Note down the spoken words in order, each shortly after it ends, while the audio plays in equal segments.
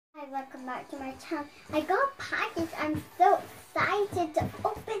Hi, welcome back to my channel. I got a package. I'm so excited to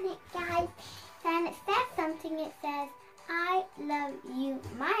open it, guys. And it says something. It says, I love you,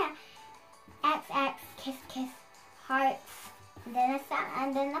 Maya. XX, kiss, kiss, hearts. And then a sun,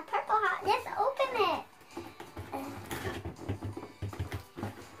 and then a purple heart. Let's open it.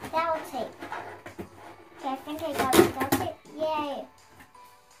 That will take. Okay, I think I got it. That's it. Yay.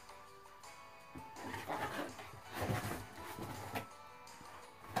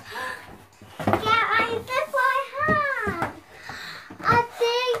 That's what I have. A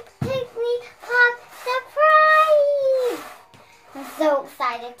big Pikmi Pops surprise. I'm so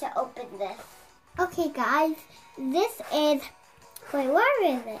excited to open this. Okay, guys, this is, wait, where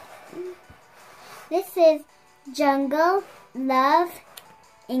is it? This is Jungle, Love,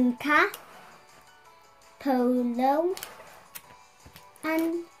 Inka, Polo,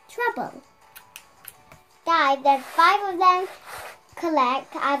 and Trouble. Guys, there's 5 of them.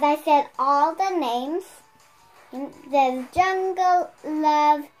 Collect, as I said, all the names. There's Jungle,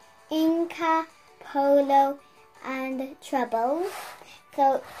 Love, Inka, Polo, and Trouble.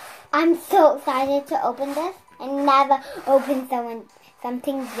 So I'm so excited to open this. I never opened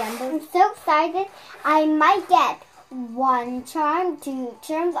something jumbo. I'm so excited. I might get 1 charm, 2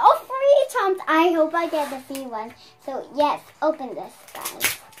 charms, or 3 charms. I hope I get the free one. So yes, open this,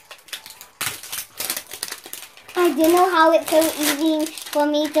 guys. I don't know how it's so easy for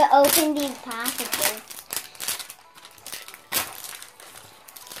me to open these packages.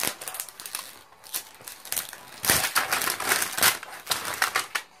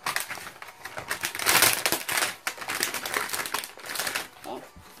 Okay.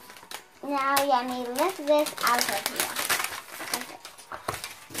 Now let me lift this out of here. Okay.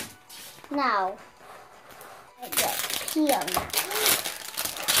 Now, I get peel now.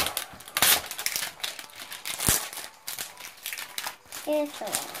 Here's the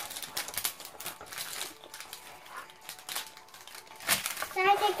one.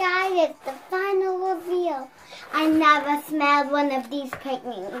 Excited, guys, it's the final reveal. I never smelled one of these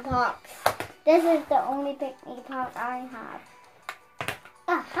Pikmi Pops. This is the only Pikmi Pop I have.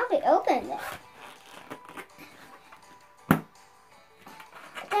 Oh, how do we open this?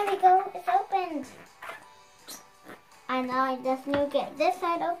 There we go, it's opened. I know, I just need to get this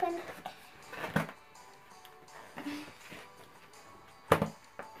side open.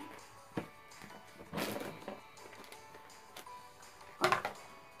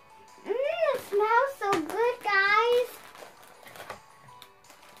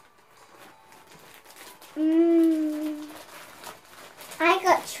 I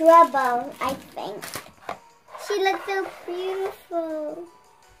got Trouble, I think. She looks so beautiful.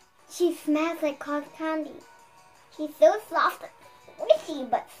 She smells like cotton candy. She's so soft and squishy,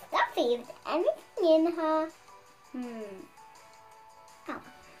 but stuffy. Is anything in her? Oh.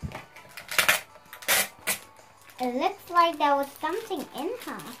 It looks like there was something in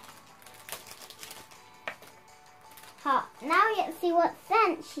her. Huh. Now let's see what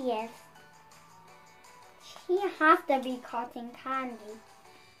scent she is. She has to be cotton candy.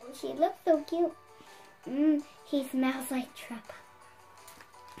 Oh, she looks so cute. She smells like trouble.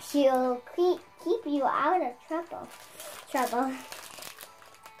 She'll keep you out of trouble.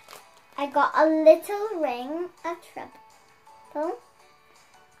 I got a little ring of trouble.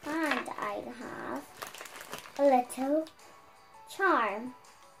 And I have a little charm.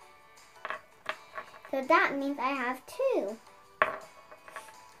 So that means I have 2.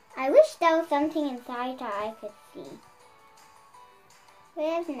 I wish there was something inside that I could see.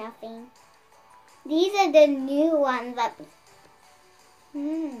 There's nothing. These are the new ones that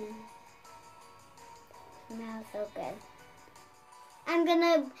smells so good. I'm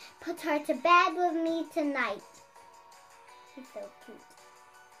gonna put her to bed with me tonight. She's so cute.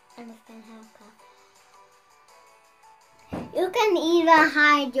 And it's gonna have a You can either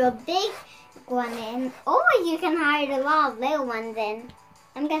hide your big one in, or you can hide a lot of little ones in.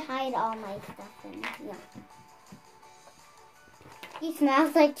 I'm gonna hide all my stuff in here. He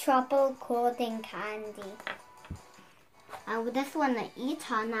smells like trouble cotton candy. I would just want to eat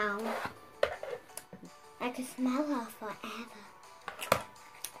her now. I could smell her forever.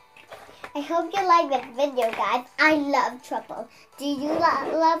 I hope you like this video, guys. I love Truffle. Do you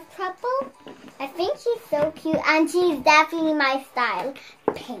love Truffle? I think she's so cute, and she's definitely my style.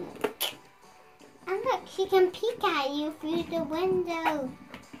 Pink. And look, she can peek at you through the window.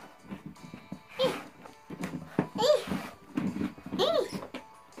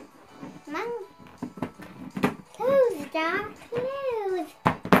 Close, Dad, close.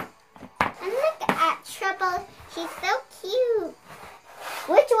 And look at Trouble. She's so cute.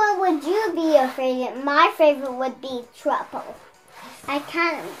 Which one would you be your favorite? My favorite would be Truffle. I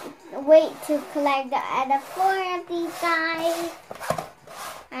can't wait to collect the other 4 of these guys.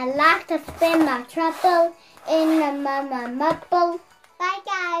 I like to spin my truffle in the mama mupple. Bye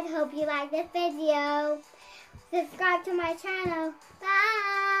guys, hope you like this video. Subscribe to my channel.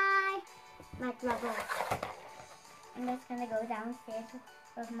 Bye. My truffle. I'm just gonna go downstairs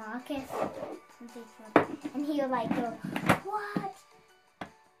with Marcus and he'll like go, what?